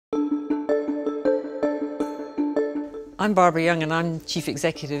I'm Barbara Young and I'm Chief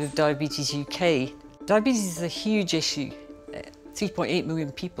Executive of Diabetes UK. Diabetes is a huge issue. 3.8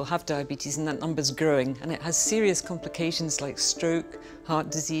 million people have diabetes and that number's growing, and it has serious complications like stroke,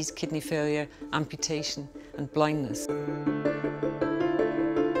 heart disease, kidney failure, amputation and blindness.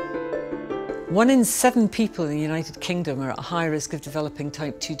 1 in 7 people in the United Kingdom are at high risk of developing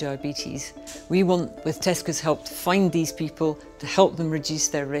type 2 diabetes. We want, with Tesco's help, to find these people to help them reduce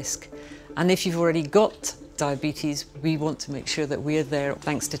their risk. And if you've already got diabetes, we want to make sure that we're there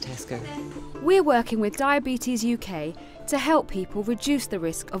thanks to Tesco. We're working with Diabetes UK to help people reduce the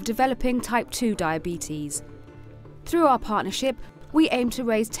risk of developing type 2 diabetes. Through our partnership, we aim to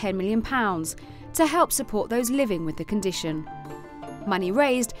raise £10 million to help support those living with the condition. Money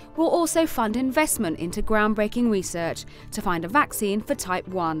raised will also fund investment into groundbreaking research to find a vaccine for type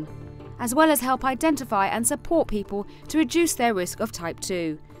 1, as well as help identify and support people to reduce their risk of type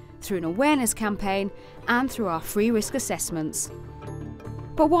 2, through an awareness campaign and through our free risk assessments.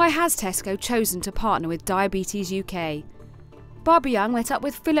 But why has Tesco chosen to partner with Diabetes UK? Barbara Young met up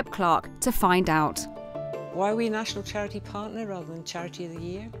with Philip Clark to find out. Why are we a national charity partner rather than Charity of the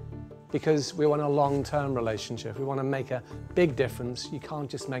Year? Because we want a long-term relationship. We want to make a big difference. You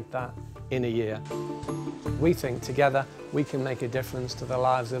can't just make that in a year. We think together we can make a difference to the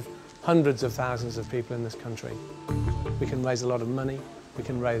lives of hundreds of thousands of people in this country. We can raise a lot of money. We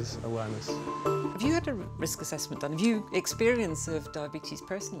can raise awareness. Have you had a risk assessment done? Have you experienced of diabetes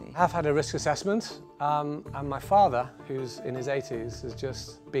personally? I've had a risk assessment, and my father, who's in his 80s, has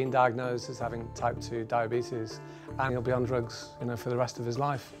just been diagnosed as having type 2 diabetes, and he'll be on drugs, for the rest of his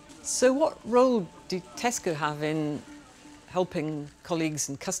life. So what role do Tesco have in helping colleagues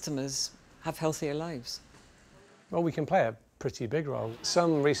and customers have healthier lives? Well, we can play a pretty big role.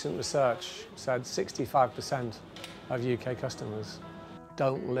 Some recent research said 65% of UK customers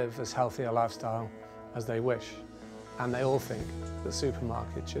don't live as healthy a lifestyle as they wish, and they all think that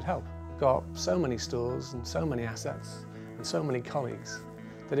supermarkets should help. We've got so many stores and so many assets and so many colleagues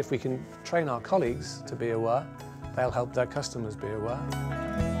that if we can train our colleagues to be aware, they'll help their customers be aware.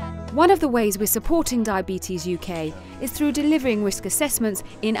 One of the ways we're supporting Diabetes UK is through delivering risk assessments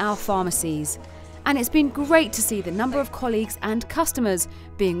in our pharmacies. And it's been great to see the number of colleagues and customers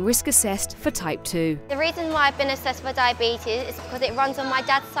being risk assessed for type 2. The reason why I've been assessed for diabetes is because it runs on my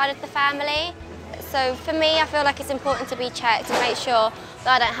dad's side of the family. So for me, I feel like it's important to be checked to make sure that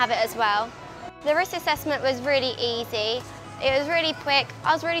I don't have it as well. The risk assessment was really easy. It was really quick.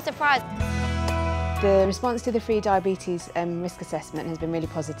 I was really surprised. The response to the free diabetes risk assessment has been really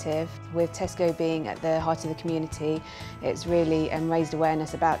positive. With Tesco being at the heart of the community, it's really raised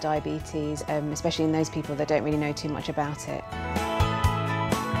awareness about diabetes, especially in those people that don't really know too much about it.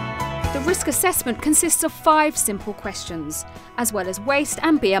 The risk assessment consists of 5 simple questions, as well as waist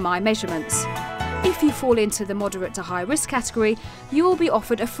and BMI measurements. If you fall into the moderate to high risk category, you will be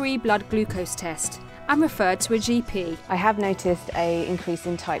offered a free blood glucose test and referred to a GP. I have noticed an increase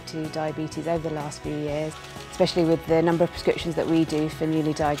in type 2 diabetes over the last few years, especially with the number of prescriptions that we do for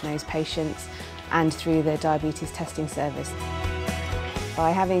newly diagnosed patients and through the diabetes testing service.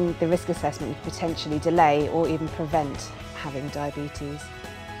 By having the risk assessment, you could potentially delay or even prevent having diabetes.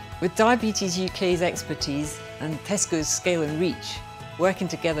 With Diabetes UK's expertise and Tesco's scale and reach, working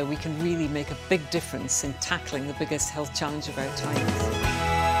together we can really make a big difference in tackling the biggest health challenge of our times.